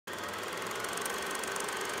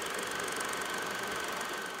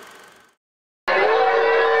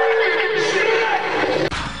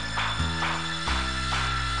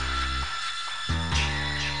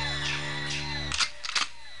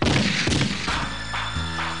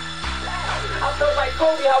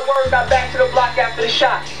Kobe how Word got back to the block after the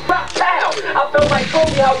shot. Pow! I felt like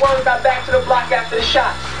Kobe how Word got back to the block after the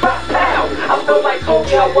shot. Pow! I felt like Kobe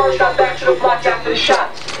how Word got back to the block after the shot.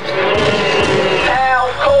 Al,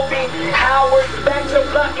 Kobe, Howard, back to the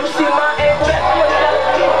block. You see my angle? That's what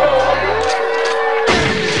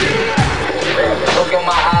Look at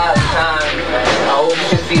my eyes, time. I hope you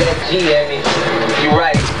can see that G in me. You're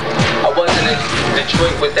right. I wasn't in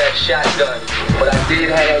Detroit with that shotgun, but I did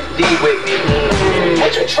have that D with me.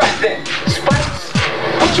 What you trapping? Spikes?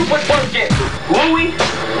 What you put work in? Louis?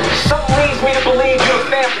 Something leads me to believe you're a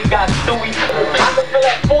family guy, Stewie. I can feel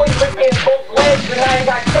that 40 whip in both legs and I ain't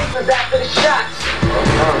got takers after the shots.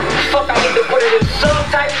 Fuck, I need to put it in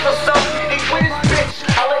subtitles or something. He with his bitch.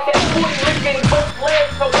 I like that 40 whip in both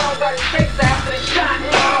legs so I don't got takes after the shot.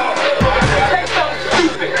 Say something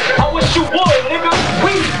stupid. I wish you would, nigga.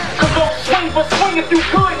 We could go swing for swing if you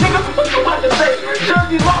could, nigga. What you about to say?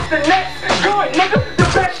 Jersey lost the Nets? Good, nigga. The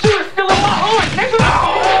best shooter's still in my hood, nigga.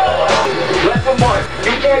 Lesson one,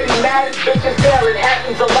 you can't be mad as bitches tell, it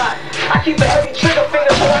happens a lot. I keep a heavy trigger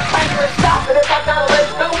finger so I practically stop, and if I gotta let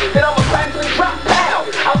go, then I'ma practically drop. Pow!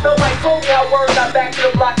 I felt like Kobe how Word got back to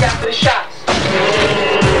the block after the shots.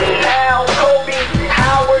 Al, Kobe,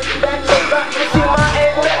 Howard, back to the block. You see my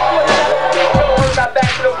angle? That's what Word got back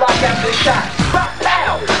to the block after the shots.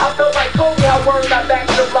 Pow! I felt like Kobe how Word got back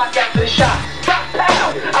to the block after the shots.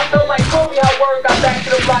 Pow! I felt like Kobe how Word got back to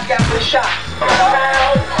the block after the shots.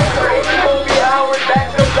 Pow! Kobe Howard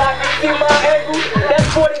back to the block. You see my angle? That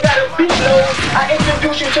 40 got a beat nose. I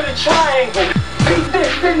introduce you to the triangle. Beat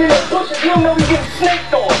this, sitting in the bushes, you don't know he getting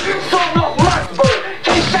snaked on. Sold off Mossberg,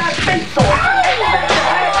 can't shine face on.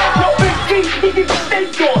 No big T, he gets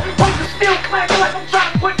snaked on. Punch the steel clacking like I'm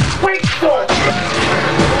trying to put weights on.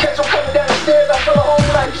 Catch him coming down the stairs, I feel a home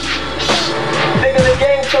like shh. Nigga, the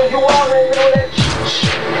game so you already know that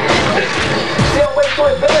shh. See, I'm waiting to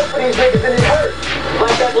advance for these niggas and it hurt.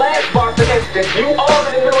 Like that last bar, for instance, you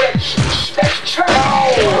already know that shh. That's church.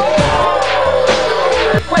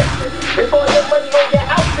 Wait, before your money on your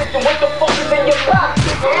outfit, then what the fuck is in your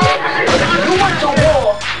pocket? You went to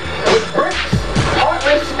war with bricks,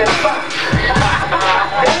 heartless, and socks.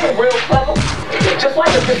 That ain't real clever. Just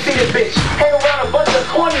like a conceited bitch, hang around a bunch of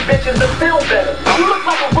corny bitches that feel better. You look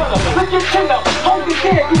like a runner, lift your chin up, hold your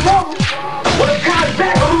head, you know. When I'm coming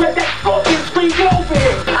back, I'm gonna let that scorpion scream, get over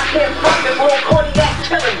here. I can't fuck this little corny act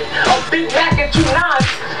killing me. A Big Mac and 2 nines,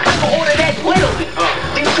 I can order that literally.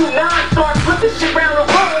 These 2 nines start flipping shit around the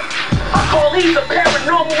road. I call these a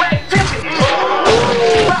paranormal activity.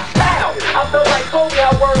 Pow! I felt like Kobe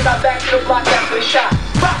how Word got back to the block after the shot.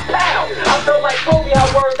 Pow! I felt like Kobe how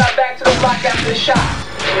Word got back to the block after the shot.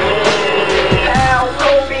 Al,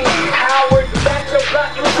 Kobe, Howard, back to the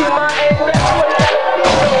block. You see my angle? That's what it is.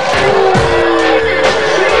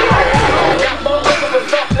 Got more liquor for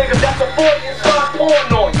some niggas. That's a 40 and start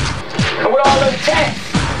pouring on you. And with all them tats,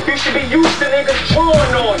 you should be used to niggas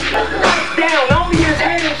drawing on you. Pipe down, only his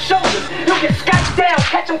head and shoulders. You'll get scotched down,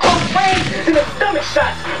 catch him close range, then the stomach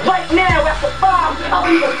shots. Right now, after 5, I'll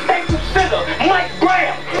leave a staple center, Mike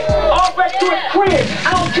Brown. All right to his crib,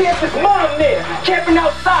 I don't care if his mom there, camping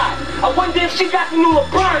outside. I wonder if she got the new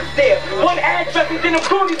LeBrons there. One address and then the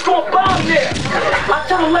Bruni's gon' bomb there. I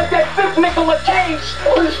tell him let that fifth nickel a cage,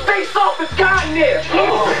 with his face off his cotton there.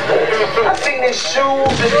 I seen his shoes,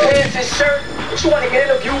 his pants, his shirt. You wanna get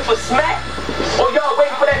interviewed for smack? Or y'all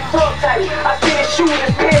waiting for that front type? I seen his shoes,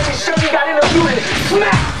 his pants, his shirt, he got interviewed and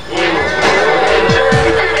smack!